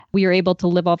we were able to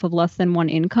live off of less than one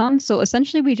income. So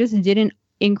essentially, we just didn't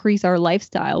increase our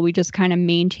lifestyle. We just kind of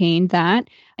maintained that,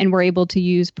 and we're able to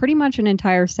use pretty much an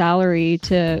entire salary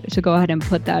to go ahead and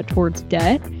put that towards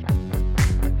debt.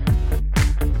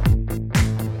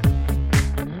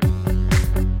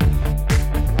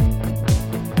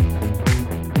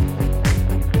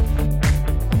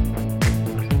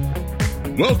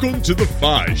 Welcome to The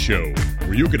Fi Show,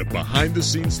 where you'll get a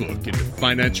behind-the-scenes look into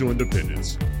financial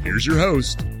independence. Here's your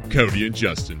host, Cody and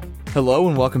Justin. Hello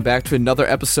and welcome back to another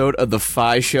episode of The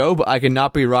Fi Show, but I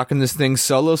cannot be rocking this thing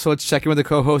solo, so let's check in with the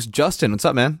co-host, Justin. What's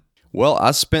up, man? Well,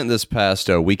 I spent this past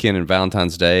weekend and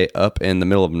Valentine's Day up in the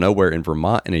middle of nowhere in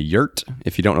Vermont in a yurt.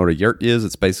 If you don't know what a yurt is,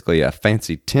 it's basically a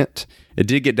fancy tent. It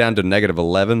did get down to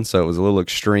 -11, so it was a little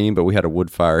extreme, but we had a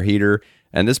wood fire heater.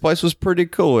 And this place was pretty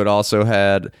cool. It also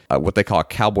had what they call a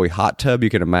cowboy hot tub. You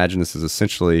can imagine this is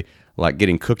essentially like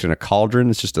getting cooked in a cauldron.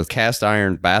 It's just a cast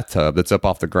iron bathtub that's up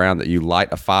off the ground that you light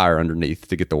a fire underneath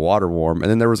to get the water warm.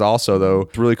 And then there was also, though,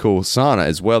 a really cool sauna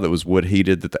as well that was wood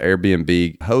heated that the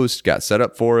Airbnb host got set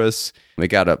up for us. It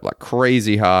got up like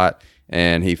crazy hot,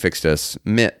 and he fixed us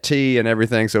mint tea and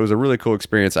everything. So it was a really cool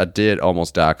experience. I did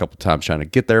almost die a couple times trying to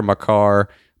get there in my car,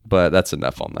 but that's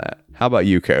enough on that. How about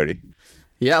you, Cody?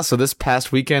 Yeah, so this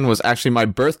past weekend was actually my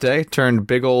birthday, turned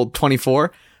big old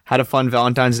 24. Had a fun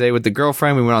Valentine's Day with the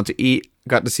girlfriend. We went out to eat,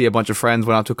 got to see a bunch of friends,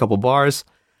 went out to a couple bars.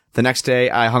 The next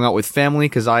day, I hung out with family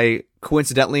because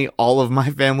coincidentally, all of my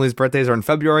family's birthdays are in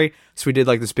February. So we did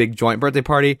like this big joint birthday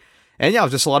party. And yeah, it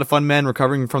was just a lot of fun, man,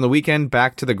 recovering from the weekend,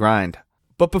 back to the grind.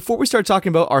 But before we start talking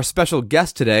about our special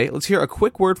guest today, let's hear a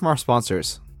quick word from our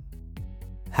sponsors.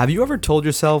 Have you ever told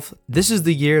yourself, this is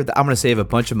the year that I'm going to save a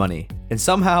bunch of money, and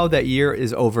somehow that year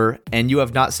is over and you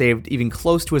have not saved even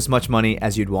close to as much money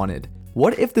as you'd wanted?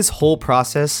 What if this whole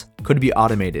process could be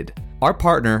automated? Our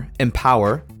partner,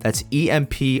 Empower, that's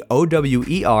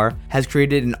EMPOWER, has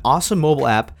created an awesome mobile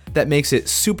app that makes it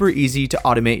super easy to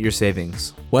automate your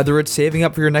savings. Whether it's saving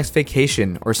up for your next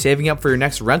vacation, or saving up for your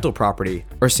next rental property,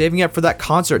 or saving up for that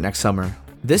concert next summer,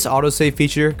 this autosave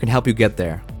feature can help you get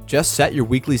there. Just set your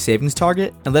weekly savings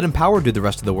target and let Empower do the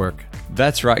rest of the work.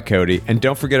 That's right, Cody. And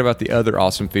don't forget about the other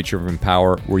awesome feature of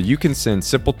Empower, where you can send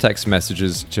simple text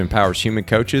messages to Empower's human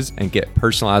coaches and get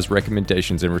personalized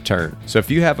recommendations in return. So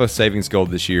if you have a savings goal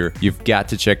this year, you've got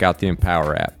to check out the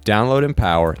Empower app. Download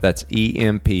Empower, that's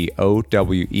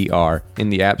EMPOWER, in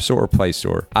the App Store or Play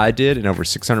Store. I did, and over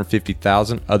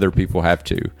 650,000 other people have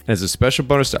too. And as a special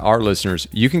bonus to our listeners,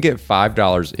 you can get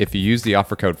 $5 if you use the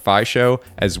offer code FISHOW,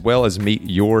 as well as meet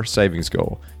your savings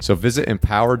goal. So visit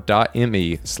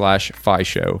empower.me/FISHOW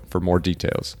for more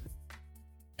details.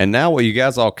 And now what you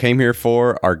guys all came here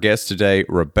for, our guest today,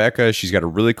 Rebecca. She's got a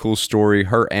really cool story.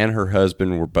 Her and her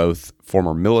husband were both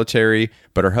former military,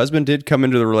 but her husband did come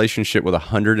into the relationship with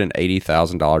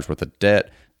 $180,000 worth of debt.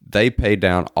 They paid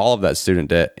down all of that student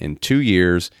debt in 2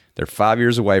 years. They're 5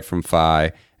 years away from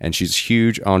FI, and she's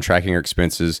huge on tracking her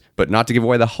expenses. But not to give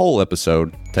away the whole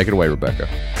episode, take it away, Rebecca.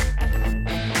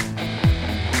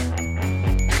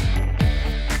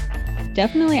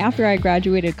 Definitely after I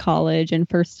graduated college and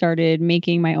first started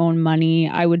making my own money,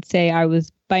 I would say I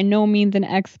was by no means an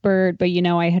expert, but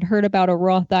I had heard about a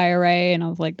Roth IRA and I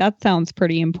was like, that sounds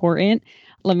pretty important.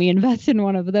 Let me invest in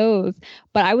one of those.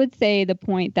 But I would say the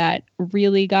point that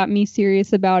really got me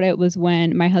serious about it was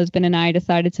when my husband and I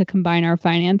decided to combine our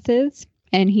finances,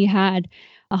 and he had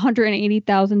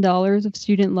 $180,000 of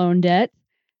student loan debt.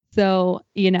 So,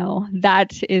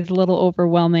 that is a little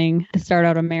overwhelming to start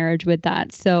out a marriage with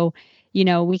that. So,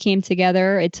 we came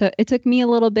together. It took me a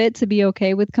little bit to be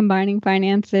okay with combining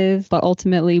finances, but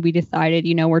ultimately we decided,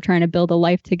 we're trying to build a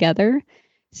life together.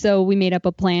 So we made up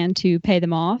a plan to pay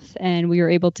them off, and we were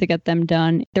able to get them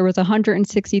done. There was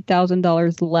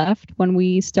 $160,000 left when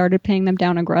we started paying them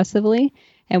down aggressively,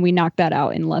 and we knocked that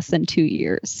out in less than 2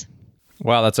 years.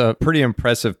 Wow, that's a pretty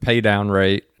impressive pay down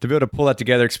rate. To be able to pull that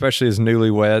together, especially as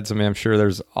newlyweds, I mean, I'm sure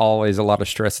there's always a lot of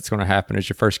stress that's going to happen as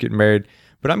you first get married.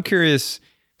 But I'm curious,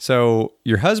 so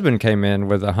your husband came in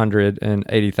with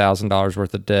 $180,000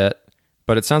 worth of debt,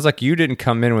 but it sounds like you didn't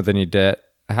come in with any debt.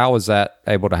 How was that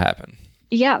able to happen?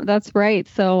 Yeah, that's right.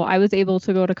 So I was able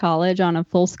to go to college on a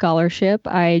full scholarship.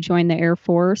 I joined the Air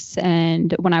Force,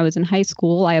 and when I was in high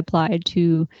school, I applied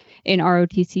to an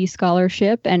ROTC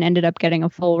scholarship and ended up getting a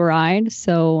full ride.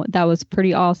 So that was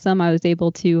pretty awesome. I was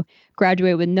able to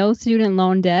graduate with no student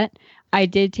loan debt. I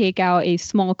did take out a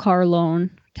small car loan,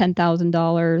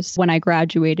 $10,000 when I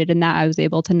graduated, and that I was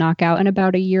able to knock out in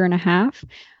about a year and a half.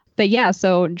 But yeah,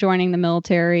 so joining the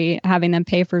military, having them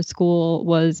pay for school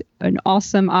was an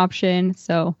awesome option.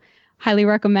 So highly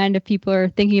recommend if people are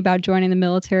thinking about joining the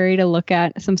military to look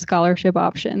at some scholarship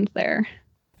options there.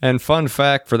 And fun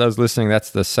fact for those listening,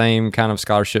 that's the same kind of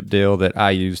scholarship deal that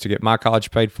I used to get my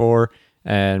college paid for.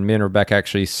 And me and Rebecca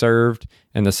actually served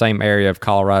in the same area of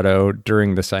Colorado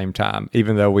during the same time,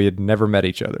 even though we had never met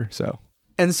each other.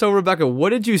 And so, Rebecca, what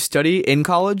did you study in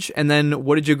college? And then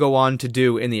what did you go on to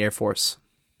do in the Air Force?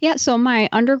 Yeah, so my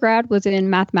undergrad was in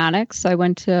mathematics. I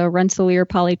went to Rensselaer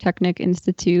Polytechnic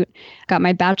Institute, got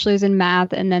my bachelor's in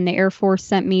math, and then the Air Force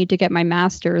sent me to get my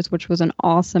master's, which was an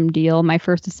awesome deal. My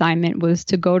first assignment was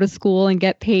to go to school and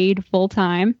get paid full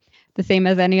time, the same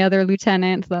as any other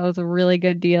lieutenant. So that was a really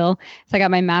good deal. So I got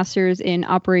my master's in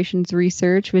operations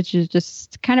research, which is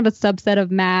just kind of a subset of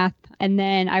math. And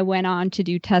then I went on to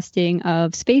do testing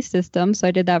of space systems. So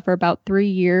I did that for about 3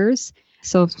 years.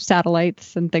 So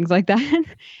satellites and things like that.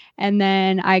 And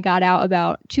then I got out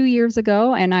about 2 years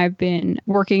ago, and I've been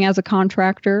working as a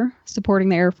contractor supporting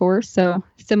the Air Force. So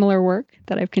similar work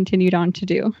that I've continued on to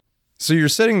do. So you're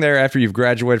sitting there after you've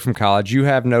graduated from college. You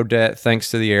have no debt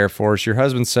thanks to the Air Force. Your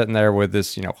husband's sitting there with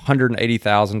this,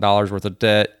 $180,000 worth of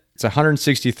debt. It's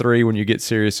 $163,000 when you get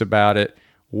serious about it.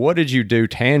 What did you do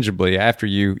tangibly after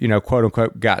you, quote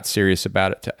unquote, got serious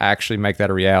about it to actually make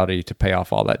that a reality to pay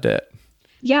off all that debt?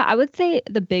 Yeah, I would say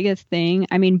the biggest thing,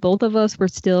 both of us were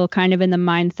still kind of in the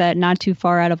mindset not too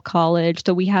far out of college,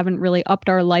 so we haven't really upped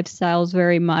our lifestyles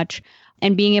very much.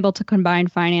 And being able to combine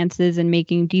finances and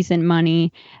making decent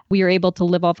money, we were able to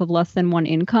live off of less than one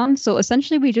income. So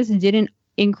essentially, we just didn't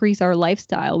increase our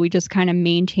lifestyle. We just kind of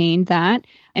maintained that,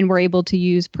 and we're able to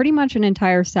use pretty much an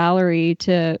entire salary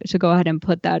to go ahead and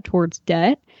put that towards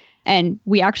debt. And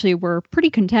we actually were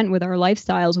pretty content with our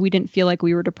lifestyles. We didn't feel like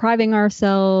we were depriving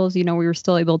ourselves. We were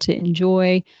still able to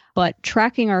enjoy. But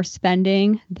tracking our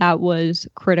spending, that was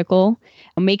critical.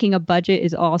 Making a budget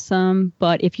is awesome.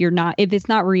 But if it's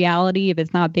not reality, if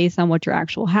it's not based on what your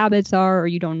actual habits are, or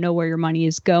you don't know where your money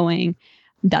is going,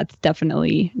 that's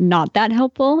definitely not that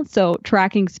helpful. So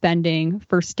tracking spending,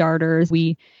 for starters,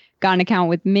 we got an account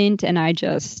with Mint, and I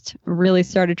just really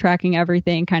started tracking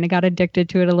everything, kind of got addicted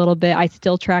to it a little bit. I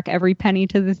still track every penny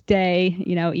to this day,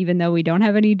 even though we don't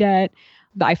have any debt,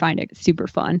 but I find it super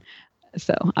fun.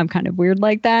 So I'm kind of weird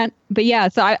like that. But yeah,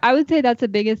 so I would say that's the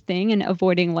biggest thing, in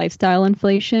avoiding lifestyle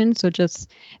inflation. So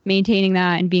just maintaining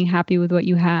that and being happy with what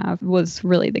you have was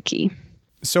really the key.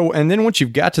 So, and then once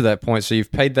you've got to that point, so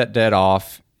you've paid that debt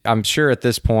off, I'm sure at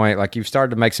this point, like, you've started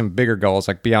to make some bigger goals,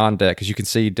 like beyond debt, because you can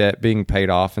see debt being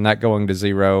paid off and that going to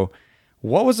zero.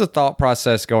 What was the thought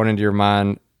process going into your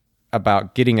mind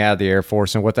about getting out of the Air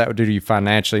Force and what that would do to you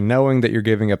financially, knowing that you're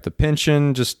giving up the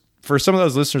pension? Just for some of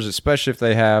those listeners, especially if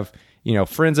they have,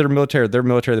 friends that are military, they're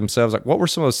military themselves, like, what were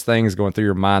some of those things going through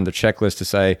your mind, the checklist to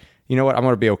say, I'm going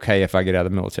to be okay if I get out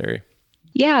of the military?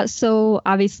 Yeah, so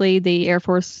obviously the Air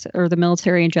Force, or the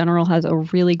military in general, has a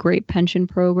really great pension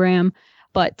program.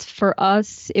 But for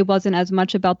us, it wasn't as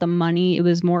much about the money. It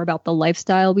was more about the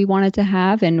lifestyle we wanted to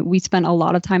have. And we spent a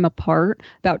lot of time apart.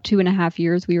 About 2.5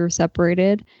 years we were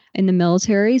separated in the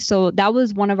military. So that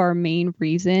was one of our main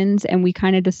reasons. And we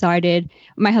kind of decided,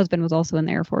 my husband was also in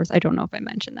the Air Force. I don't know if I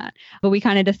mentioned that. But we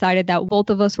kind of decided that both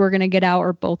of us were going to get out,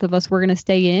 or both of us were going to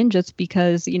stay in, just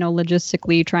because,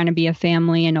 logistically trying to be a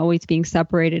family and always being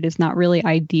separated is not really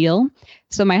ideal.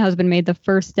 So my husband made the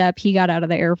first step. He got out of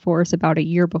the Air Force about a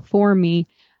year before me.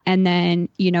 And then,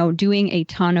 doing a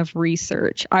ton of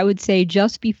research. I would say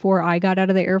just before I got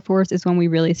out of the Air Force is when we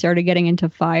really started getting into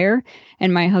fire.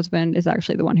 And my husband is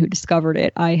actually the one who discovered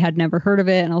it. I had never heard of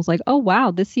it. And I was like, oh, wow,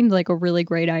 this seems like a really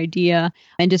great idea.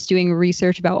 And just doing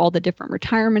research about all the different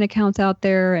retirement accounts out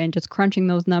there and just crunching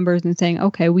those numbers and saying,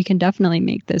 okay, we can definitely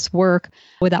make this work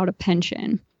without a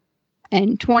pension.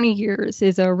 And 20 years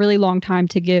is a really long time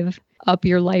to give up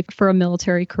your life for a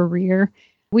military career.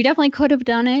 We definitely could have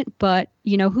done it, but,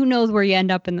 who knows where you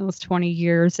end up in those 20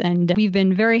 years. And we've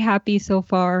been very happy so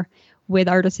far with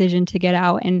our decision to get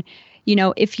out. And,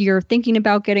 if you're thinking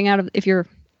about getting out of, if you're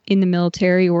in the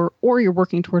military or you're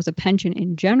working towards a pension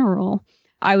in general,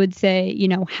 I would say,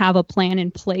 have a plan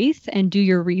in place and do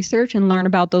your research and learn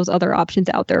about those other options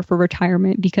out there for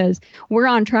retirement, because we're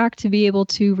on track to be able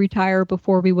to retire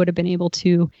before we would have been able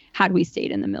to had we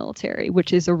stayed in the military,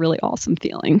 which is a really awesome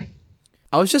feeling.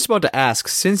 I was just about to ask,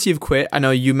 since you've quit, I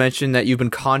know you mentioned that you've been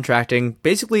contracting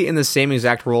basically in the same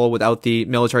exact role without the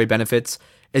military benefits.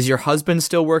 Is your husband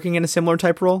still working in a similar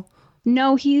type role?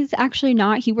 No, he's actually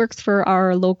not. He works for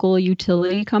our local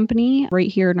utility company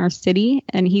right here in our city.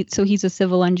 And he's a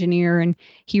civil engineer, and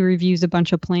he reviews a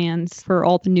bunch of plans for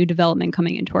all the new development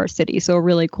coming into our city. So a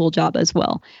really cool job as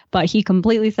well. But he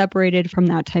completely separated from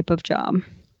that type of job.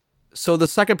 So the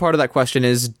second part of that question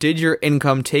is, did your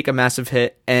income take a massive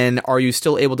hit, and are you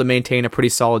still able to maintain a pretty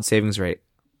solid savings rate?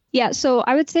 Yeah, so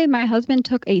I would say my husband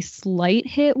took a slight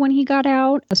hit when he got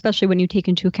out, especially when you take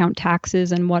into account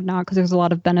taxes and whatnot, because there's a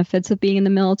lot of benefits of being in the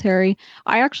military.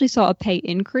 I actually saw a pay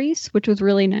increase, which was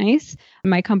really nice.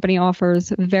 My company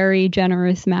offers very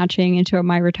generous matching into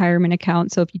my retirement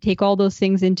account. So if you take all those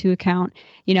things into account,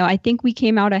 I think we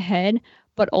came out ahead.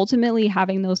 But ultimately,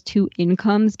 having those two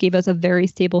incomes gave us a very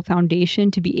stable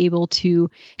foundation to be able to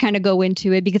kind of go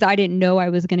into it, because I didn't know I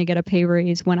was going to get a pay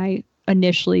raise when I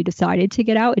initially decided to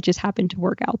get out. It just happened to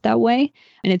work out that way.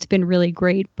 And it's been really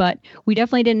great. But we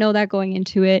definitely didn't know that going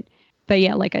into it. But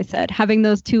yeah, like I said, having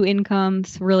those two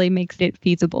incomes really makes it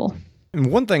feasible.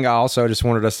 And one thing I also just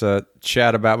wanted us to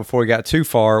chat about before we got too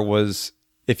far was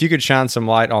if you could shine some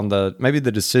light on maybe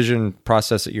the decision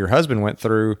process that your husband went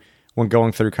through when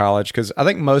going through college. Because I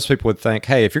think most people would think,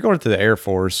 hey, if you're going to the Air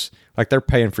Force, like they're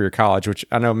paying for your college, which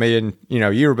I know me and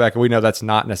you, Rebecca, we know that's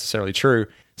not necessarily true.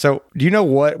 So do you know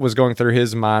what was going through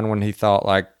his mind when he thought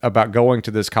like about going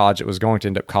to this college that was going to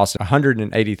end up costing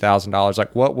 $180,000?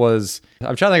 Like what was,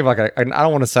 I'm trying to think of like, I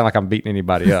don't want to sound like I'm beating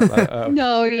anybody up.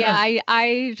 No, yeah,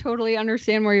 I totally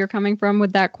understand where you're coming from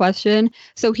with that question.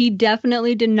 So he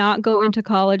definitely did not go into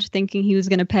college thinking he was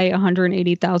going to pay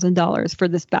 $180,000 for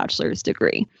this bachelor's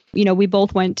degree. We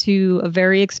both went to a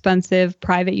very expensive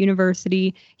private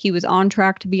university. He was on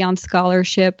track to be on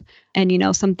scholarship. And,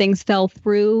 some things fell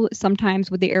through.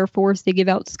 Sometimes with the Air Force, they give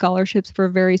out scholarships for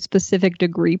very specific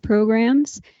degree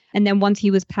programs. And then once he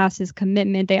was past his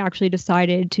commitment, they actually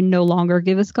decided to no longer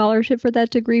give a scholarship for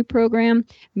that degree program.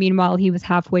 Meanwhile, he was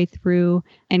halfway through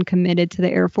and committed to the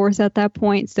Air Force at that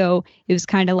point. So it was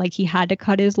kind of like he had to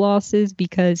cut his losses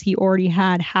because he already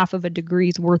had half of a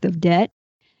degree's worth of debt.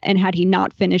 And had he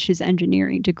not finished his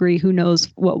engineering degree, who knows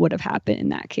what would have happened in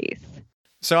that case.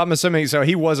 So I'm assuming, so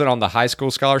he wasn't on the high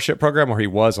school scholarship program, or he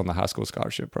was on the high school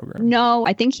scholarship program? No,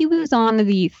 I think he was on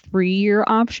the 3-year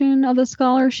option of the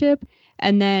scholarship.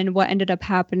 And then what ended up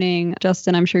happening,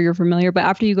 Justin, I'm sure you're familiar, but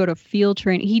after you go to field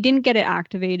training, he didn't get it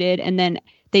activated. And then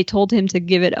they told him to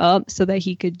give it up so that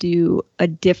he could do a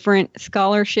different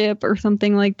scholarship or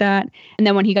something like that. And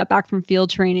then when he got back from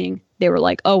field training, they were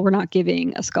like, oh, we're not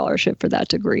giving a scholarship for that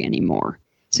degree anymore.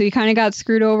 So he kind of got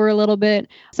screwed over a little bit.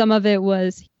 Some of it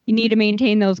was you need to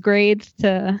maintain those grades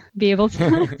to be able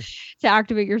to to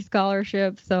activate your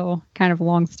scholarship. So kind of a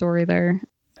long story there.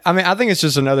 I mean, I think it's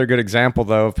just another good example,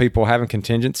 though, of people having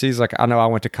contingencies. Like, I know I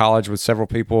went to college with several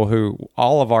people who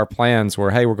all of our plans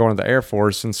were, hey, we're going to the Air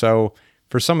Force. And so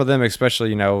for some of them,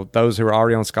 especially, those who are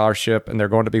already on scholarship and they're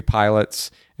going to be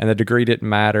pilots and the degree didn't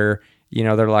matter,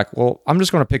 they're like, well, I'm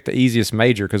just going to pick the easiest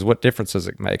major because what difference does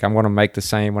it make? I'm going to make the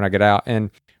same when I get out. And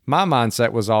my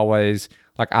mindset was always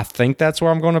like, I think that's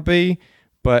where I'm going to be.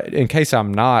 But in case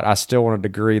I'm not, I still want a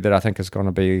degree that I think is going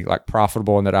to be like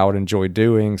profitable and that I would enjoy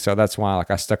doing. So that's why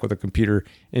I stuck with a computer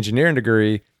engineering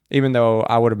degree, even though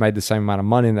I would have made the same amount of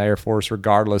money in the Air Force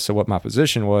regardless of what my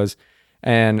position was.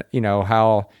 And,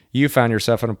 how you found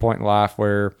yourself at a point in life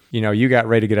where, you got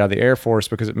ready to get out of the Air Force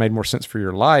because it made more sense for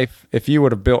your life. If you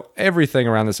would have built everything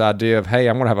around this idea of, hey,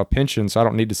 I'm going to have a pension, so I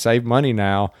don't need to save money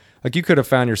now, like you could have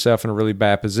found yourself in a really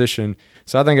bad position.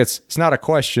 So I think it's not a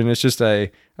question. It's just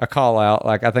a call out.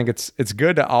 Like, I think it's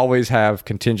good to always have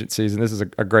contingencies. And this is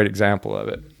a great example of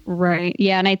it. Right.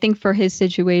 Yeah. And I think for his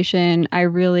situation, I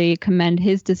really commend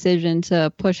his decision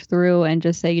to push through and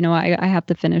just say, I have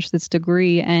to finish this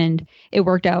degree. And it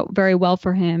worked out very well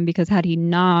for him because had he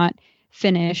not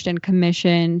finished and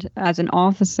commissioned as an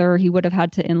officer, he would have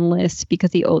had to enlist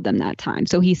because he owed them that time.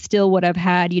 So he still would have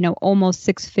had, almost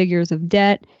 6 figures of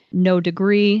debt, no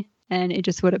degree, and it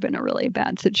just would have been a really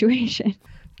bad situation.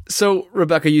 So,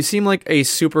 Rebecca, you seem like a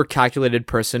super calculated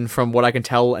person from what I can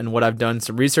tell and what I've done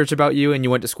some research about you, and you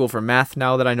went to school for math.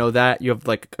 Now that I know that, you have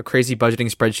like a crazy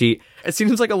budgeting spreadsheet. It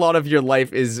seems like a lot of your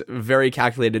life is very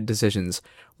calculated decisions.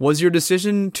 Was your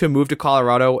decision to move to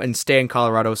Colorado and stay in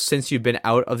Colorado since you've been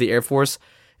out of the Air Force,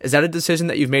 is that a decision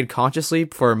that you've made consciously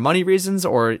for money reasons,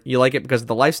 or you like it because of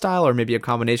the lifestyle, or maybe a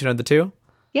combination of the two?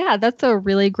 Yeah, that's a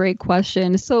really great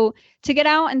question. So to get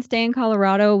out and stay in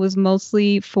Colorado was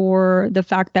mostly for the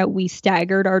fact that we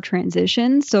staggered our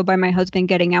transition. So by my husband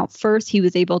getting out first, he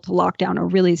was able to lock down a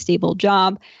really stable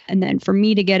job. And then for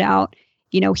me to get out,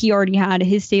 he already had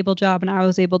his stable job and I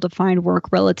was able to find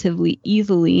work relatively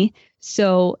easily.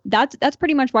 So that's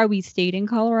pretty much why we stayed in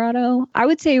Colorado. I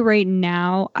would say right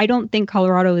now, I don't think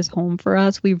Colorado is home for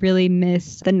us. We really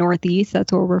miss the Northeast.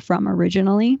 That's where we're from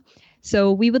originally.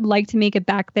 So we would like to make it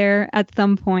back there at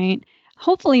some point.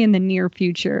 hopefully in the near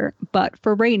future. But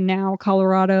for right now,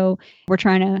 Colorado, we're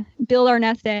trying to build our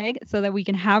nest egg so that we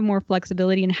can have more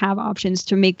flexibility and have options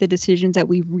to make the decisions that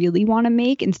we really want to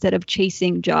make instead of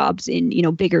chasing jobs in,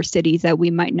 bigger cities that we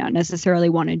might not necessarily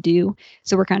want to do.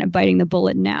 So we're kind of biting the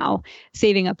bullet now,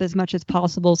 saving up as much as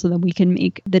possible so that we can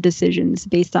make the decisions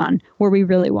based on where we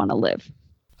really want to live.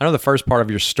 I know the first part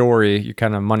of your story, your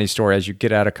kind of money story as you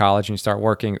get out of college and you start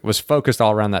working, was focused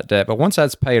all around that debt. But once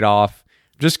that's paid off,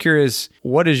 just curious,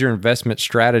 what is your investment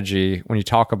strategy when you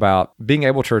talk about being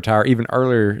able to retire even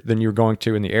earlier than you were going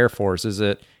to in the Air Force? Is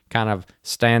it kind of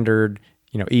standard,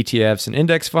 ETFs and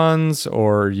index funds,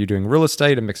 or are you doing real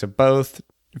estate, a mix of both?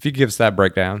 If you could give us that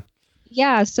breakdown.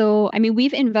 Yeah. So,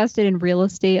 we've invested in real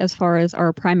estate as far as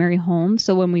our primary home.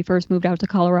 So when we first moved out to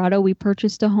Colorado, we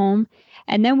purchased a home.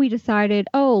 And then we decided,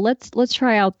 let's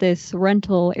try out this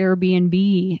rental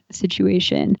Airbnb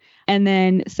situation. And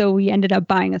then so we ended up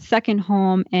buying a second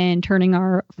home and turning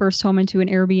our first home into an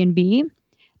Airbnb.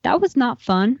 That was not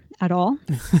fun at all.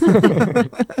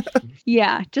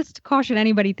 Yeah, just to caution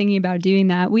anybody thinking about doing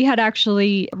that. We had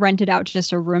actually rented out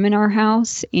just a room in our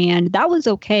house, and that was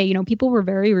okay. People were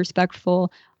very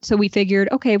respectful. So we figured,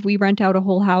 okay, if we rent out a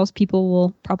whole house, people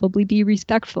will probably be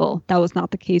respectful. That was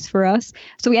not the case for us.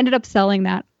 So we ended up selling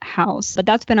that house. But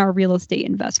that's been our real estate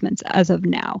investments as of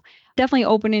now. Definitely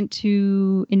open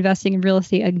into investing in real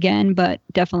estate again, but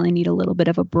definitely need a little bit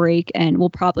of a break. And we'll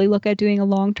probably look at doing a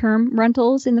long-term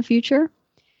rentals in the future.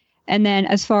 And then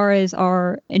as far as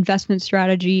our investment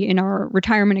strategy in our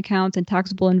retirement accounts and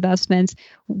taxable investments,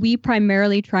 we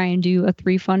primarily try and do a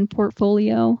 3-fund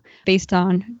portfolio based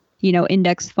on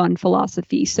index fund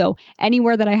philosophy. So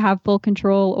anywhere that I have full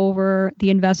control over the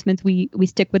investments, we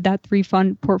stick with that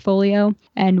 3-fund portfolio,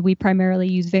 and we primarily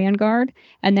use Vanguard.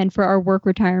 And then for our work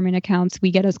retirement accounts,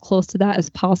 we get as close to that as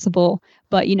possible.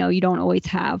 But, you don't always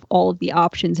have all of the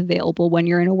options available when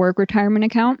you're in a work retirement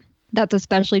account. That's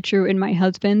especially true in my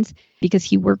husband's because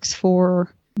he works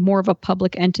for more of a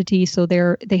public entity. So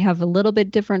they have a little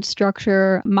bit different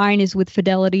structure. Mine is with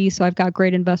Fidelity. So I've got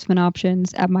great investment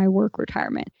options at my work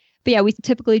retirement. But yeah, we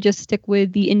typically just stick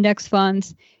with the index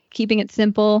funds, keeping it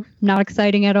simple, not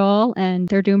exciting at all, and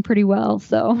they're doing pretty well.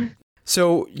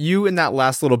 So you in that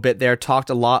last little bit there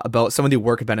talked a lot about some of the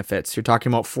work benefits. You're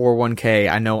talking about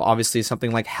 401k. I know obviously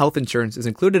something like health insurance is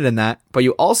included in that, but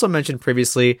you also mentioned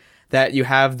previously that you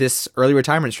have this early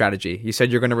retirement strategy. You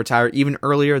said you're going to retire even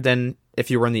earlier than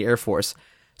if you were in the Air Force.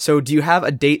 So do you have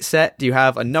a date set? Do you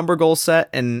have a number goal set?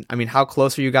 And how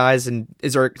close are you guys? And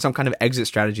is there some kind of exit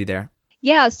strategy there?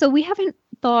 Yeah, so we haven't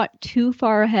thought too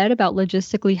far ahead about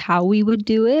logistically how we would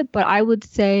do it, but I would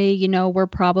say, we're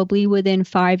probably within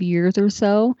 5 years or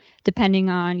so,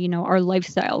 depending on, our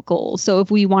lifestyle goals. So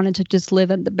if we wanted to just live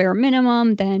at the bare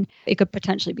minimum, then it could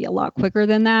potentially be a lot quicker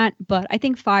than that. But I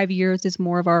think 5 years is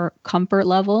more of our comfort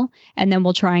level, and then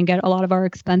we'll try and get a lot of our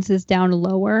expenses down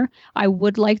lower. I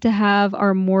would like to have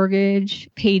our mortgage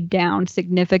paid down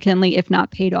significantly, if not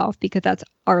paid off, because that's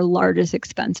our largest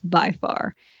expense by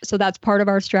far. So that's part of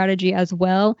our strategy as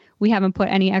well. We haven't put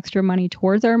any extra money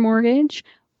towards our mortgage,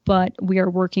 but we are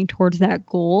working towards that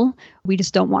goal. We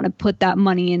just don't want to put that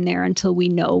money in there until we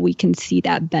know we can see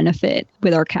that benefit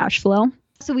with our cash flow.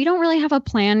 So we don't really have a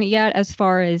plan yet as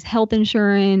far as health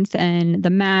insurance and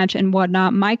the match and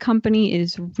whatnot. My company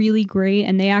is really great,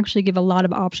 and they actually give a lot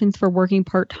of options for working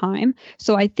part-time.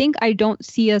 So I think I don't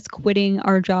see us quitting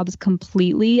our jobs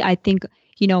completely. I think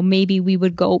maybe we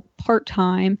would go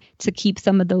part-time to keep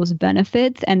some of those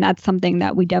benefits. And that's something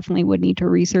that we definitely would need to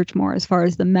research more as far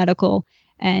as the medical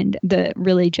and the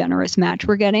really generous match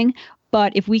we're getting.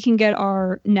 But if we can get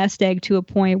our nest egg to a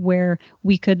point where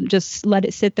we could just let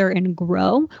it sit there and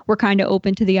grow, we're kind of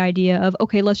open to the idea of,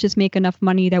 okay, let's just make enough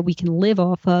money that we can live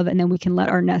off of, and then we can let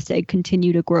our nest egg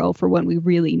continue to grow for when we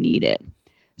really need it.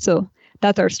 So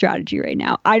that's our strategy right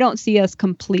now. I don't see us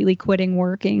completely quitting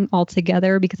working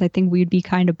altogether because I think we'd be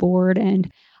kind of bored.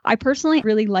 And I personally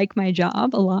really like my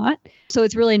job a lot. So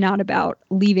it's really not about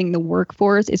leaving the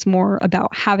workforce. It's more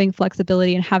about having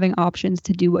flexibility and having options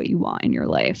to do what you want in your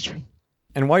life.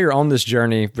 And while you're on this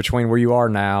journey between where you are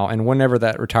now and whenever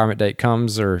that retirement date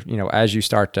comes, or, as you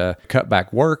start to cut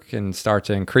back work and start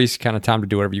to increase kind of time to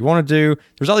do whatever you want to do,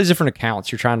 there's all these different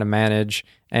accounts you're trying to manage.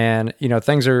 And,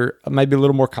 things are maybe a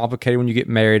little more complicated when you get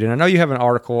married. And I know you have an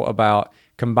article about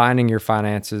combining your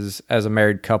finances as a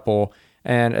married couple.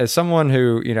 And as someone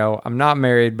who, I'm not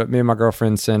married, but me and my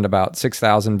girlfriend send about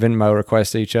 6,000 Venmo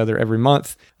requests to each other every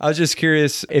month. I was just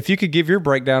curious if you could give your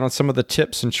breakdown on some of the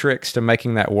tips and tricks to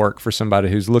making that work for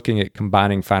somebody who's looking at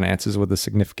combining finances with a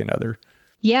significant other.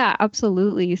 Yeah,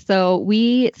 absolutely. So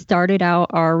we started out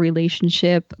our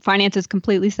relationship, finances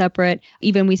completely separate.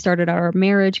 Even we started our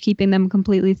marriage, keeping them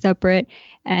completely separate.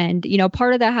 And,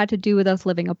 part of that had to do with us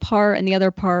living apart. And the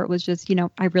other part was just,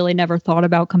 I really never thought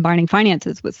about combining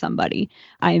finances with somebody.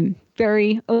 I'm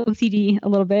very OCD a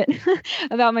little bit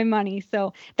about my money.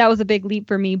 So that was a big leap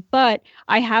for me. But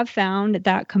I have found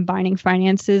that combining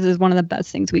finances is one of the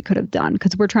best things we could have done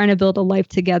because we're trying to build a life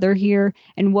together here.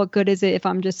 And what good is it if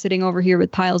I'm just sitting over here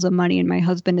with piles of money and my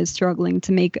husband is struggling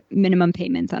to make minimum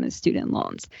payments on his student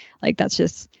loans? Like, that's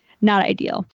just not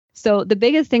ideal. So the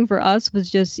biggest thing for us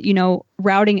was just,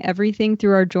 routing everything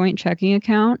through our joint checking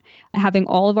account, having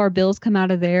all of our bills come out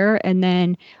of there. And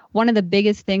then one of the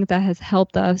biggest things that has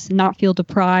helped us not feel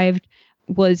deprived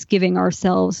was giving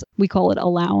ourselves, we call it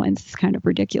allowance. It's kind of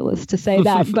ridiculous to say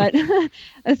that, but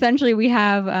essentially we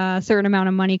have a certain amount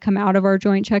of money come out of our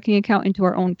joint checking account into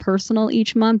our own personal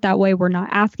each month. That way we're not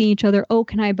asking each other, oh,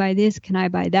 can I buy this? Can I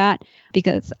buy that?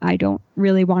 Because I don't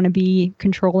really want to be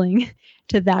controlling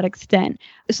to that extent.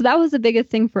 So that was the biggest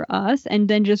thing for us. And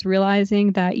then just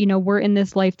realizing that, we're in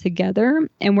this life together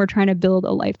and we're trying to build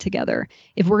a life together.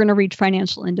 If we're going to reach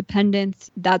financial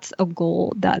independence, that's a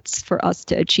goal that's for us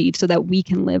to achieve so that we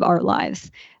can live our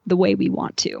lives the way we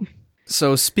want to.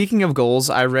 So speaking of goals,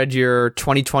 I read your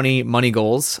 2020 money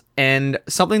goals, and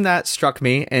something that struck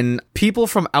me, and people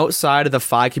from outside of the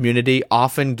FI community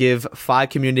often give FI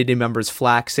community members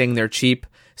flack, saying they're cheap,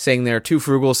 saying they're too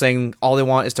frugal, saying all they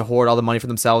want is to hoard all the money for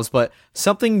themselves. But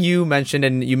something you mentioned,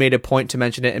 and you made a point to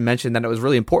mention it and mention that it was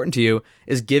really important to you,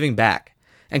 is giving back.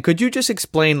 And could you just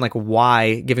explain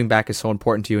why giving back is so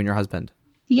important to you and your husband?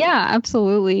 Yeah,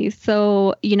 absolutely.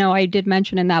 So, I did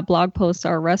mention in that blog post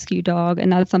our rescue dog,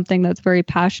 and that's something that's very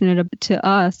passionate to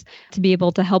us to be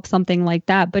able to help something like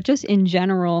that. But just in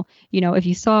general, if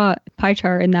you saw pie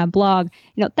chart in that blog,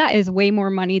 that is way more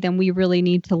money than we really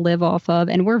need to live off of.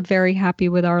 And we're very happy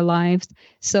with our lives.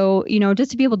 So,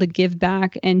 just to be able to give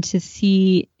back and to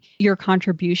see your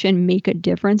contribution make a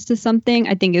difference to something,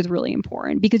 I think is really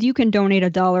important because you can donate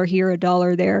 $1 here,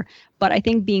 $1 there. But I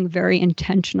think being very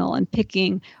intentional and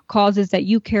picking causes that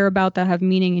you care about that have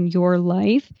meaning in your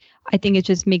life, I think it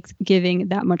just makes giving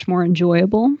that much more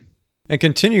enjoyable. And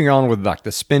continuing on with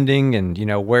the spending and,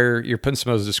 where you're putting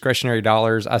some of those discretionary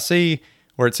dollars, I see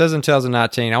where it says in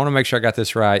 2019, I want to make sure I got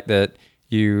this right, that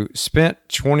you spent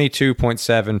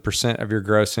 22.7% of your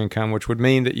gross income, which would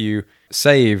mean that you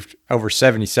saved over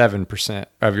 77%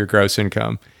 of your gross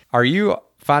income. Are you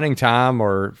finding time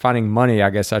or finding money,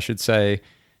 I guess I should say,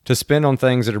 to spend on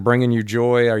things that are bringing you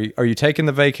joy? Are you taking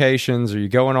the vacations? Are you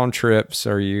going on trips?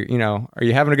 Are you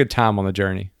having a good time on the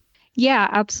journey? Yeah,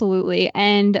 absolutely.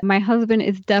 And my husband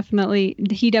he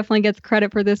definitely gets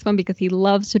credit for this one because he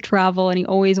loves to travel and he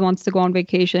always wants to go on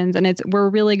vacations. And we're a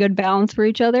really good balance for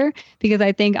each other because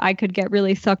I think I could get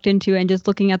really sucked into and just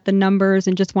looking at the numbers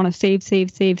and just want to save,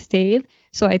 save, save, save.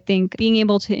 So I think being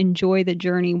able to enjoy the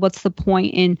journey, what's the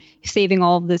point in saving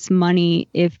all of this money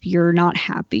if you're not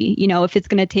happy? If it's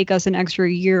going to take us an extra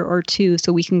year or two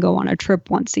so we can go on a trip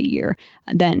once a year,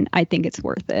 then I think it's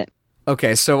worth it.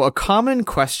 Okay, so a common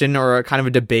question or a kind of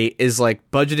a debate is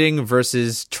budgeting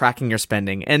versus tracking your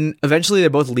spending. And eventually they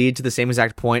both lead to the same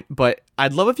exact point, but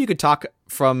I'd love if you could talk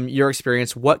from your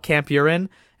experience what camp you're in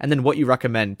and then what you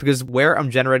recommend. Because where I'm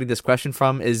generating this question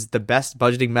from is the best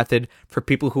budgeting method for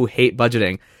people who hate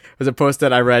budgeting. There's a post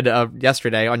that I read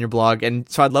yesterday on your blog, and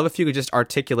so I'd love if you could just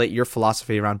articulate your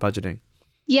philosophy around budgeting.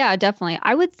 Yeah, definitely.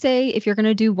 I would say if you're going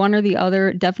to do one or the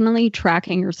other, definitely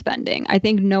tracking your spending. I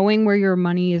think knowing where your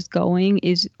money is going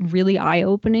is really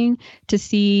eye-opening to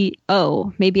see,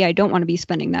 oh, maybe I don't want to be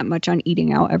spending that much on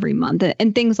eating out every month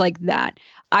and things like that.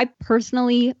 I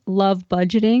personally love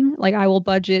budgeting. I will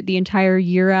budget the entire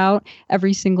year out,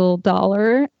 every single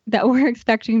dollar that we're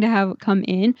expecting to have come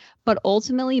in. But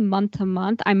ultimately, month to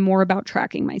month, I'm more about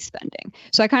tracking my spending.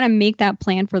 So I kind of make that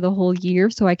plan for the whole year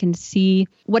so I can see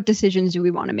what decisions do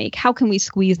we want to make? How can we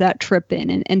squeeze that trip in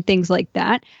and things like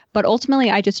that? But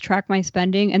ultimately, I just track my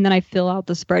spending and then I fill out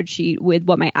the spreadsheet with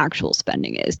what my actual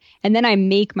spending is. And then I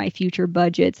make my future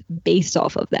budgets based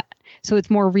off of that. So it's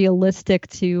more realistic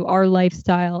to our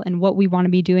lifestyle and what we want to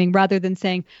be doing rather than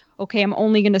saying, okay, I'm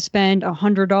only going to spend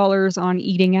 $100 on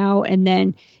eating out. And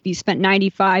then you spent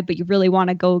 $95, but you really want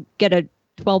to go get a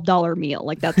 $12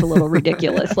 meal. That's a little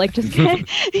ridiculous.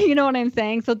 You know what I'm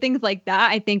saying? So things like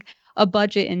that, I think a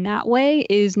budget in that way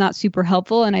is not super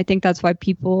helpful. And I think that's why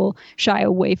people shy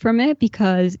away from it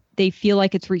because they feel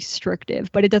like it's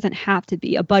restrictive, but it doesn't have to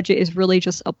be. A budget is really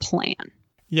just a plan.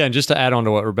 Yeah, and just to add on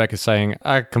to what Rebecca's saying,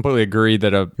 I completely agree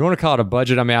that you want to call it a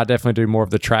budget. I mean, I definitely do more of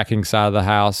the tracking side of the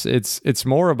house. It's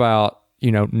more about,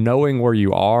 knowing where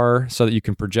you are so that you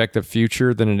can project the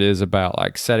future than it is about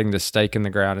like setting the stake in the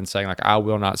ground and saying like, I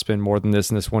will not spend more than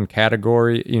this in this one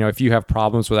category. If you have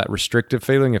problems with that restrictive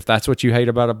feeling, if that's what you hate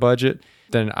about a budget,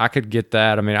 then I could get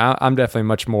that. I mean, I'm definitely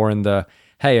much more in the,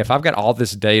 hey, if I've got all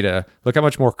this data, look how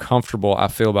much more comfortable I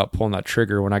feel about pulling that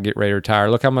trigger when I get ready to retire.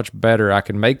 Look how much better I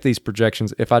can make these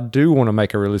projections if I do want to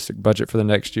make a realistic budget for the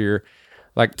next year.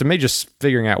 Like, to me, just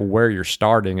figuring out where you're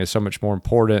starting is so much more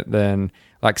important than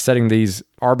like setting these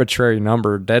arbitrary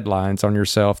number deadlines on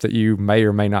yourself that you may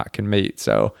or may not can meet.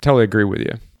 So totally agree with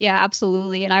you. Yeah,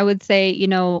 absolutely. And I would say,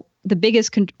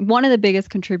 one of the biggest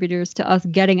contributors to us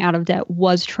getting out of debt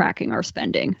was tracking our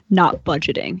spending, not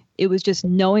budgeting. It was just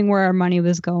knowing where our money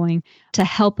was going to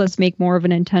help us make more of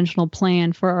an intentional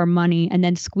plan for our money, and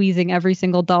then squeezing every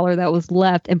single dollar that was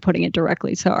left and putting it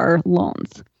directly to our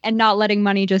loans, and not letting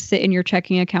money just sit in your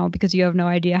checking account because you have no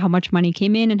idea how much money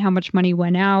came in and how much money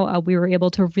went out. We were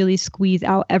able to really squeeze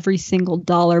out every single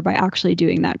dollar by actually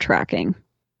doing that tracking.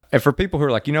 And for people who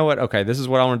are like, you know what, okay, this is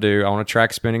what I want to do. I want to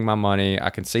track spending my money. I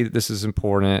can see that this is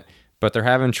important, but they're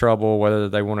having trouble whether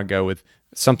they want to go with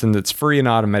something that's free and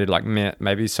automated like Mint,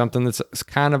 maybe something that's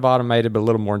kind of automated but a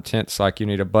little more intense, like you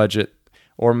need a budget.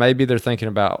 Or maybe they're thinking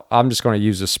about, I'm just going to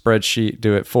use a spreadsheet,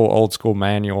 do it full old school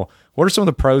manual. What are some of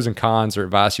the pros and cons or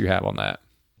advice you have on that?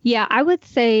 Yeah, I would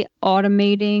say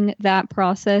automating that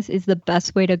process is the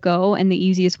best way to go and the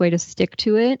easiest way to stick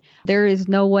to it. There is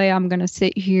no way I'm going to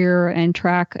sit here and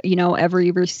track, every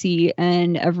receipt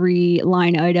and every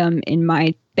line item in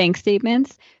my bank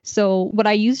statements. So what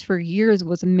I used for years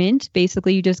was Mint.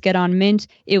 Basically, you just get on Mint.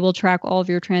 It will track all of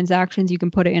your transactions. You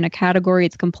can put it in a category.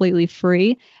 It's completely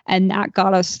free. And that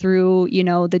got us through,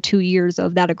 the 2 years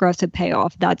of that aggressive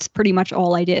payoff. That's pretty much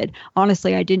all I did.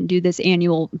 Honestly, I didn't do this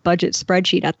annual budget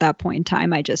spreadsheet at that point in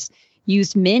time. I just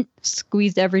used Mint,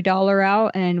 squeezed every dollar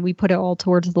out, and we put it all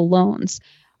towards the loans.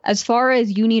 As far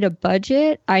as you need a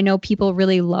budget, I know people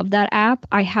really love that app.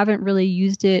 I haven't really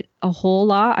used it a whole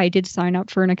lot. I did sign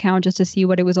up for an account just to see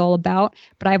what it was all about,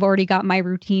 but I've already got my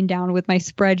routine down with my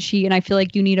spreadsheet, and I feel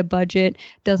like You Need a Budget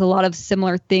does a lot of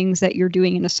similar things that you're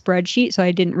doing in a spreadsheet, so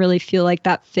I didn't really feel like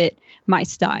that fit my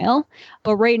style.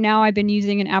 But right now I've been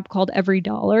using an app called Every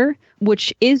Dollar,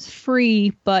 which is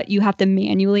free, but you have to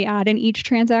manually add in each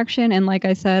transaction. And like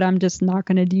I said, I'm just not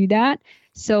going to do that.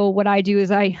 So what I do is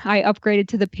I upgraded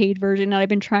to the paid version, and I've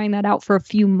been trying that out for a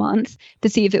few months to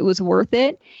see if it was worth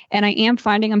it. And I am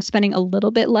finding I'm spending a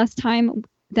little bit less time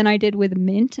than I did with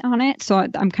Mint on it. So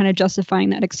I'm kind of justifying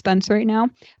that expense right now.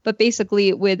 But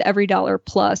basically with Every Dollar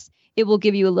Plus, it will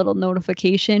give you a little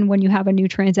notification when you have a new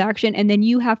transaction, and then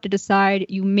you have to decide,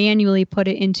 you manually put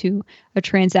it into a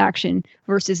transaction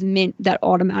versus Mint that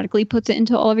automatically puts it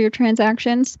into all of your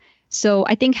transactions. So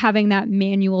I think having that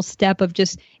manual step of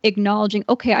just acknowledging,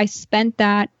 okay, I spent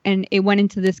that and it went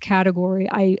into this category.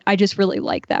 I just really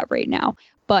like that right now.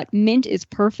 But Mint is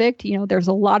perfect. There's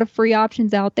a lot of free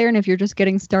options out there. And if you're just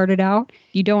getting started out,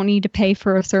 you don't need to pay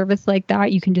for a service like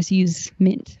that. You can just use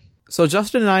Mint. So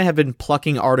Justin and I have been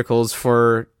plucking articles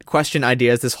for question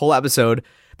ideas this whole episode,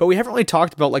 but we haven't really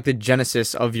talked about like the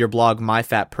genesis of your blog, My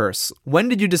Fat Purse. When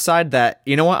did you decide that,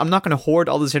 you know what, I'm not going to hoard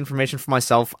all this information for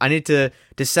myself. I need to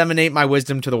disseminate my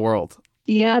wisdom to the world?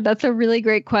 Yeah, that's a really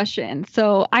great question.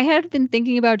 So I had been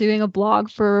thinking about doing a blog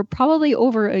for probably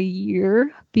over a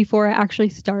year before I actually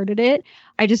started it.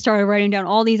 I just started writing down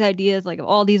all these ideas, like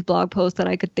all these blog posts that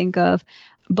I could think of.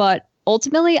 But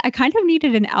ultimately, I kind of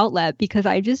needed an outlet because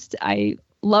I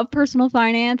love personal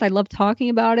finance. I love talking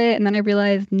about it. And then I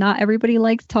realized not everybody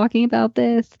likes talking about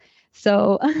this.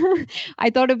 So I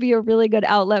thought it'd be a really good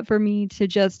outlet for me to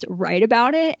just write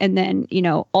about it and then,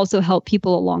 also help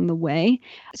people along the way.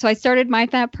 So I started My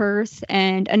Fat Purse,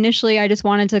 and initially I just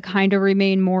wanted to kind of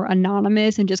remain more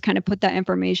anonymous and just kind of put that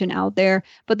information out there.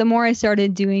 But the more I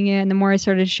started doing it and the more I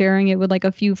started sharing it with like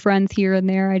a few friends here and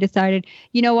there, I decided,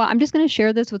 you know what, I'm just going to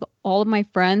share this with all of my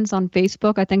friends on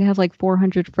Facebook. I think I have like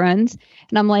 400 friends.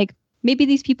 And I'm like, maybe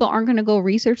these people aren't going to go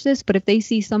research this, but if they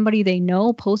see somebody they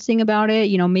know posting about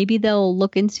it, maybe they'll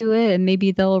look into it and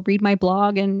maybe they'll read my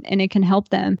blog and it can help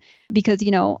them. Because,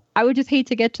 I would just hate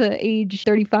to get to age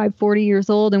 35, 40 years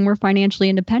old and we're financially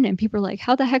independent. People are like,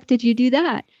 how the heck did you do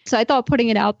that? So I thought putting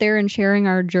it out there and sharing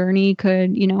our journey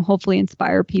could, hopefully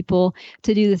inspire people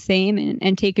to do the same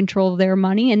and take control of their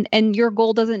money. And your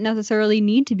goal doesn't necessarily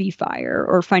need to be FIRE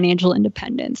or financial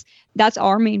independence. That's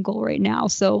our main goal right now.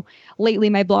 So lately,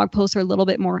 my blog posts are a little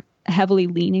bit more heavily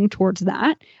leaning towards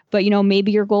that. But,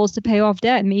 maybe your goal is to pay off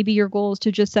debt. Maybe your goal is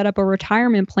to just set up a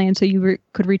retirement plan so you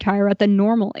could retire at the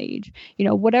normal age.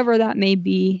 Whatever that may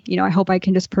be, I hope I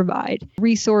can just provide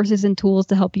resources and tools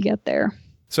to help you get there.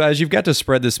 So as you've got to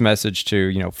spread this message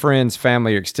to, friends,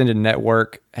 family, or extended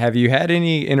network, have you had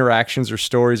any interactions or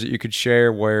stories that you could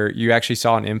share where you actually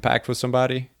saw an impact with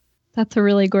somebody? That's a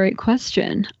really great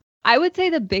question. I would say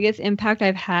the biggest impact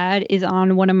I've had is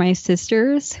on one of my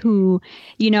sisters who,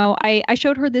 I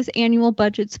showed her this annual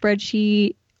budget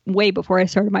spreadsheet way before I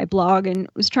started my blog and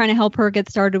was trying to help her get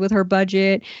started with her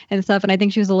budget and stuff. And I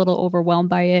think she was a little overwhelmed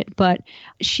by it, but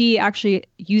she actually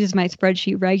uses my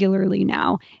spreadsheet regularly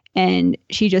now. And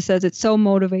she just says it's so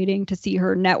motivating to see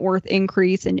her net worth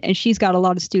increase. And she's got a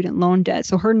lot of student loan debt.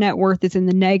 So her net worth is in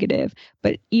the negative.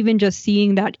 But even just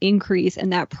seeing that increase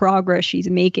and that progress she's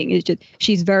making is just,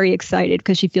 she's very excited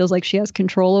because she feels like she has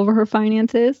control over her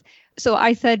finances. So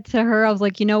I said to her, I was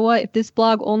like, you know what? If this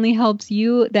blog only helps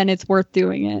you, then it's worth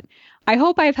doing it. I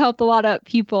hope I've helped a lot of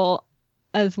people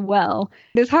as well.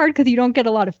 It's hard because you don't get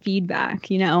a lot of feedback,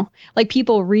 like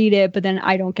people read it, but then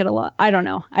I don't get a lot. I don't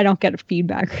know. I don't get a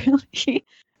feedback really.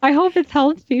 I hope it's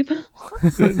helped people.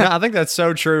 No, I think that's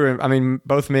so true. I mean,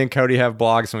 both me and Cody have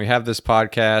blogs and we have this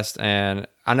podcast. And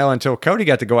I know until Cody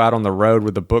got to go out on the road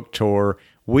with the book tour,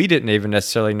 we didn't even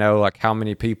necessarily know like how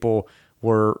many people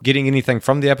were getting anything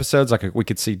from the episodes. Like we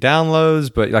could see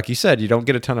downloads, but like you said, you don't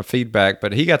get a ton of feedback.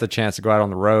 But he got the chance to go out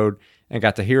on the road and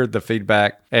got to hear the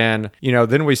feedback. And,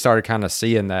 then we started kind of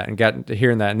seeing that and got to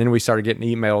hearing that. And then we started getting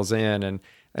emails in.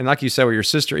 And like you said with your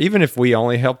sister, even if we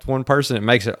only helped one person, it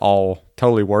makes it all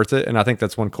totally worth it. And I think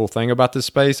that's one cool thing about this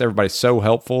space. Everybody's so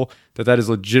helpful that is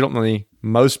legitimately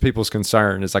most people's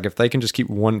concern. Is like if they can just keep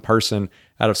one person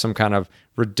out of some kind of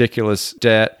ridiculous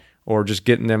debt or just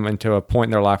getting them into a point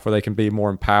in their life where they can be more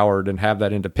empowered and have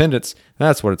that independence,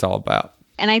 that's what it's all about.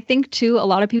 And I think, too, a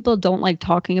lot of people don't like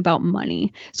talking about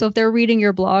money. So if they're reading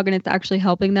your blog and it's actually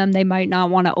helping them, they might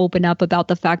not want to open up about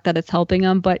the fact that it's helping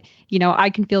them. But, I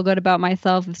can feel good about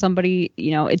myself if somebody,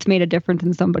 it's made a difference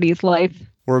in somebody's life.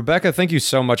 Well, Rebecca, thank you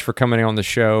so much for coming on the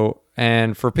show.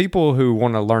 And for people who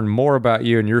want to learn more about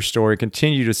you and your story,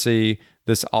 continue to see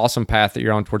this awesome path that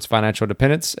you're on towards financial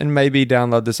independence and maybe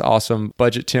download this awesome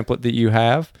budget template that you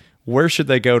have, where should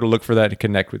they go to look for that to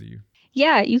connect with you?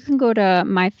 Yeah, you can go to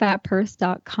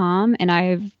myfatpurse.com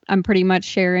and I'm pretty much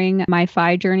sharing my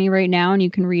FI journey right now, and you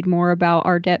can read more about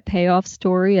our debt payoff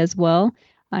story as well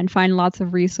and find lots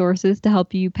of resources to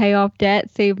help you pay off debt,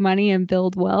 save money, and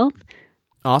build wealth.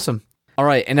 Awesome. All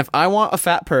right, and if I want a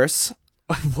fat purse,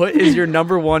 what is your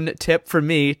number one tip for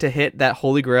me to hit that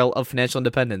holy grail of financial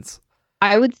independence?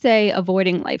 I would say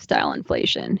avoiding lifestyle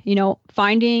inflation,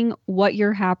 finding what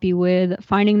you're happy with,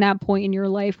 finding that point in your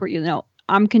life where,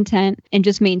 I'm content, and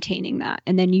just maintaining that.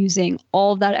 And then using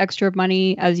all of that extra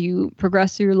money as you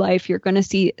progress through life, you're going to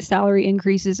see salary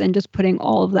increases and just putting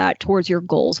all of that towards your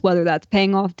goals, whether that's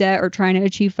paying off debt or trying to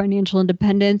achieve financial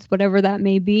independence, whatever that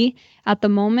may be at the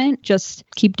moment, just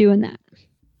keep doing that.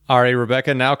 All right,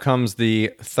 Rebecca, now comes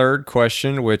the third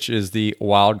question, which is the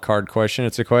wild card question.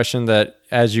 It's a question that,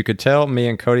 as you could tell, me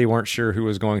and Cody weren't sure who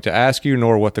was going to ask you,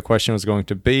 nor what the question was going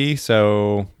to be.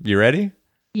 So, you ready?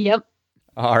 Yep.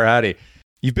 All righty.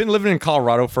 You've been living in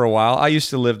Colorado for a while. I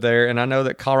used to live there, and I know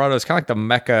that Colorado is kind of like the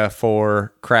mecca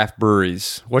for craft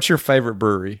breweries. What's your favorite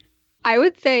brewery? I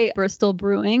would say Bristol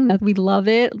Brewing. We love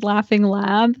it. Laughing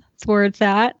Lab. That's where it's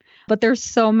at. But there's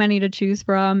so many to choose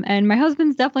from. And my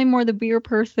husband's definitely more the beer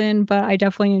person, but I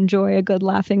definitely enjoy a good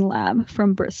Laughing Lab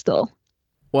from Bristol.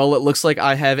 Well, it looks like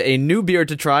I have a new beer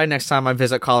to try next time I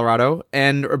visit Colorado.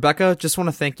 And Rebecca, just want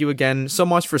to thank you again so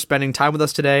much for spending time with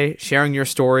us today, sharing your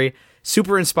story.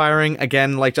 Super inspiring.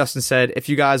 Again, like Justin said, if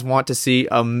you guys want to see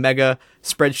a mega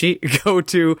spreadsheet, go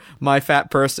to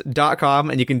myfatpurse.com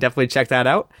and you can definitely check that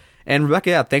out. And Rebecca,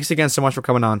 yeah, thanks again so much for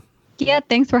coming on. Yeah,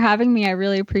 thanks for having me. I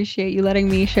really appreciate you letting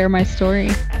me share my story.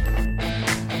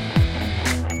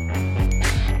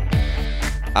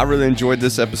 I really enjoyed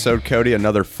this episode, Cody.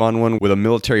 Another fun one with a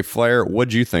military flair.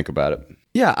 What'd you think about it?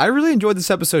 Yeah, I really enjoyed this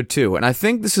episode too, and I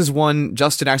think this is one,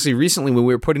 Justin, actually recently when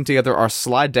we were putting together our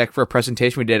slide deck for a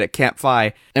presentation we did at Camp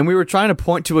Fi, and we were trying to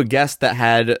point to a guest that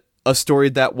had a story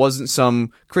that wasn't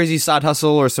some crazy side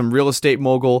hustle or some real estate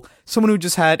mogul, someone who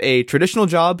just had a traditional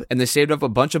job and they saved up a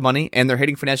bunch of money and they're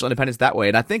hitting financial independence that way.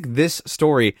 And I think this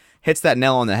story hits that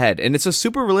nail on the head. And it's a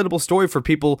super relatable story for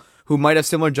people who might have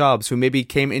similar jobs, who maybe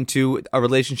came into a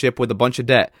relationship with a bunch of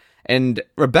debt. And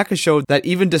Rebecca showed that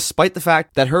even despite the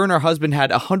fact that her and her husband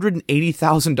had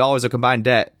 $180,000 of combined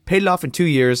debt, paid it off in 2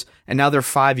 years, and now they're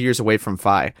 5 years away from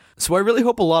FI. So I really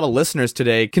hope a lot of listeners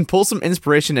today can pull some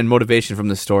inspiration and motivation from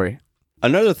this story.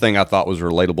 Another thing I thought was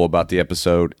relatable about the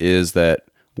episode is that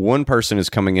one person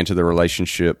is coming into the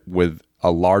relationship with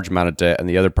a large amount of debt and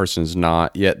the other person is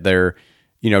not, yet they're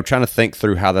trying to think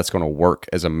through how that's going to work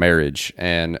as a marriage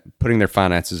and putting their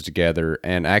finances together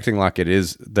and acting like it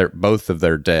is both of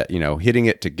their debt, hitting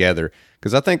it together.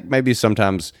 Because I think maybe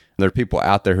sometimes there are people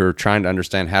out there who are trying to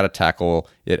understand how to tackle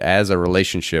it as a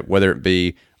relationship, whether it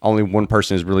be only one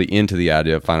person is really into the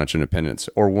idea of financial independence,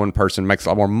 or one person makes a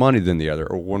lot more money than the other,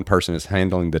 or one person is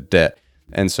handling the debt.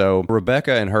 And so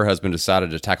Rebecca and her husband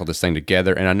decided to tackle this thing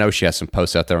together. And I know she has some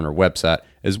posts out there on her website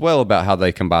as well about how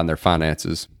they combine their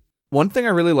finances. One thing I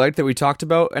really liked that we talked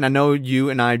about, and I know you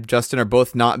and I, Justin, are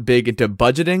both not big into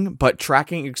budgeting, but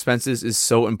tracking expenses is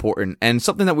so important. And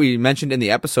something that we mentioned in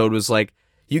the episode was like,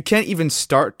 you can't even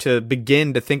start to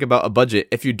begin to think about a budget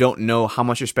if you don't know how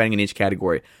much you're spending in each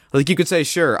category. Like you could say,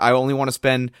 sure, I only want to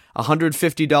spend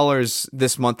 $150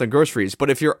 this month on groceries. But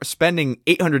if you're spending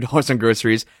 $800 on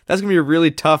groceries, that's going to be a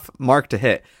really tough mark to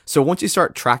hit. So once you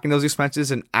start tracking those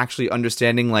expenses and actually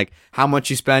understanding like how much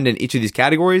you spend in each of these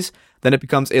categories, then it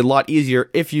becomes a lot easier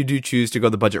if you do choose to go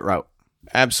the budget route.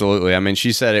 Absolutely. I mean,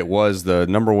 she said it was the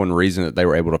number one reason that they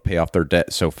were able to pay off their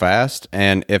debt so fast.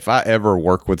 And if I ever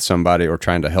work with somebody or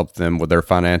trying to help them with their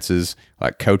finances,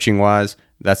 like coaching wise,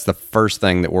 that's the first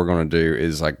thing that we're going to do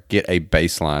is like get a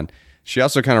baseline. She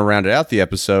also kind of rounded out the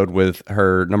episode with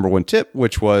her number one tip,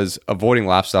 which was avoiding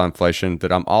lifestyle inflation,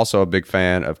 that I'm also a big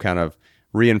fan of kind of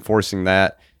reinforcing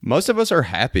that. Most of us are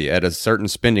happy at a certain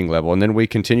spending level, and then we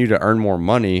continue to earn more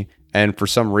money. And for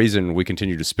some reason, we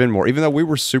continue to spend more, even though we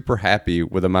were super happy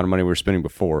with the amount of money we were spending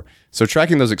before. So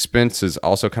tracking those expenses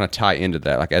also kind of tie into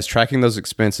that. Like as tracking those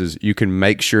expenses, you can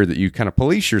make sure that you kind of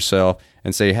police yourself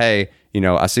and say, hey,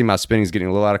 I see my spending is getting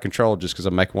a little out of control just because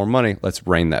I'm making more money. Let's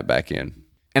rein that back in.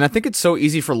 And I think it's so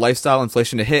easy for lifestyle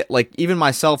inflation to hit. Like even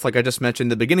myself, like I just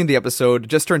mentioned at the beginning of the episode,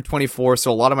 just turned 24.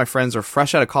 So a lot of my friends are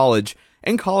fresh out of college.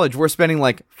 In college, we're spending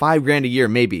like $5,000 a year,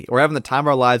 maybe. We're having the time of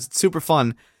our lives. It's super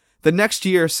fun. The next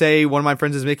year, say one of my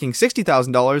friends is making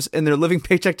 $60,000 and they're living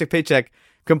paycheck to paycheck,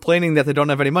 complaining that they don't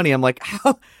have any money. I'm like,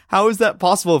 how is that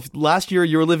possible? If last year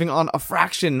you were living on a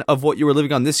fraction of what you were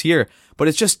living on this year? But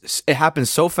it happens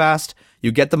so fast.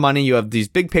 You get the money, you have these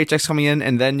big paychecks coming in,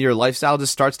 and then your lifestyle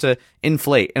just starts to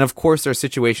inflate. And of course, there are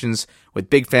situations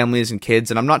with big families and kids,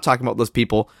 and I'm not talking about those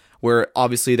people where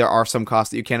obviously there are some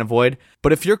costs that you can't avoid.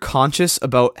 But if you're conscious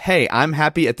about, hey, I'm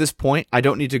happy at this point, I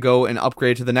don't need to go and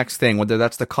upgrade to the next thing, whether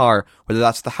that's the car, whether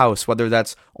that's the house, whether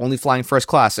that's only flying first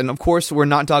class. And of course, we're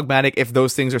not dogmatic. If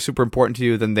those things are super important to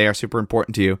you, then they are super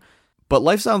important to you. But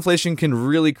lifestyle inflation can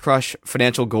really crush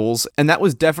financial goals. And that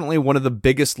was definitely one of the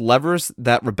biggest levers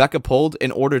that Rebecca pulled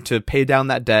in order to pay down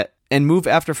that debt and move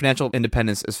after financial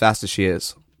independence as fast as she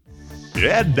is.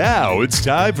 And now it's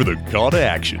time for the call to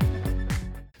action.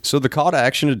 So the call to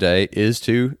action today is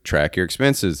to track your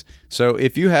expenses. So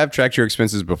if you have tracked your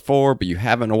expenses before, but you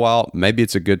haven't in a while, maybe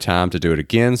it's a good time to do it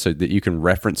again so that you can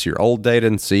reference your old data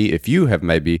and see if you have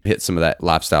maybe hit some of that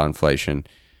lifestyle inflation.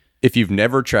 If you've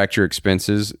never tracked your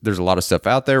expenses, there's a lot of stuff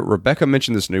out there. Rebecca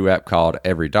mentioned this new app called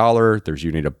Every Dollar. There's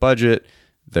You Need a Budget.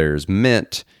 There's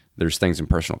Mint. There's things in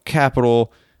Personal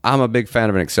Capital. I'm a big fan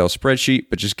of an Excel spreadsheet,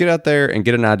 but just get out there and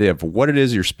get an idea of what it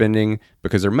is you're spending,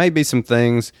 because there may be some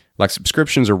things like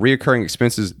subscriptions or reoccurring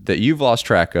expenses that you've lost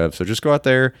track of. So just go out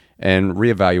there and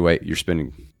reevaluate your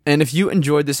spending. And if you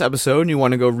enjoyed this episode and you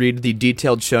want to go read the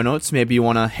detailed show notes, maybe you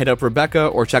want to hit up Rebecca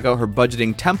or check out her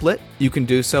budgeting template, you can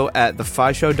do so at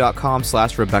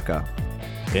thefishow.com/Rebecca.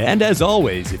 And as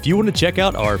always, if you want to check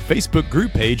out our Facebook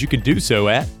group page, you can do so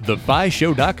at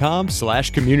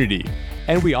thefishow.com/community.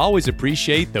 And we always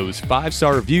appreciate those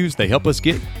 5-star reviews. They help us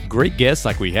get great guests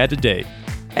like we had today.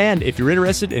 And if you're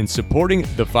interested in supporting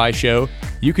The Fi Show,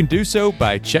 you can do so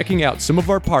by checking out some of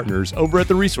our partners over at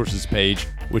the resources page,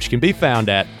 which can be found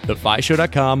at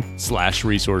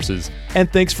thefishow.com/resources.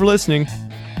 And thanks for listening.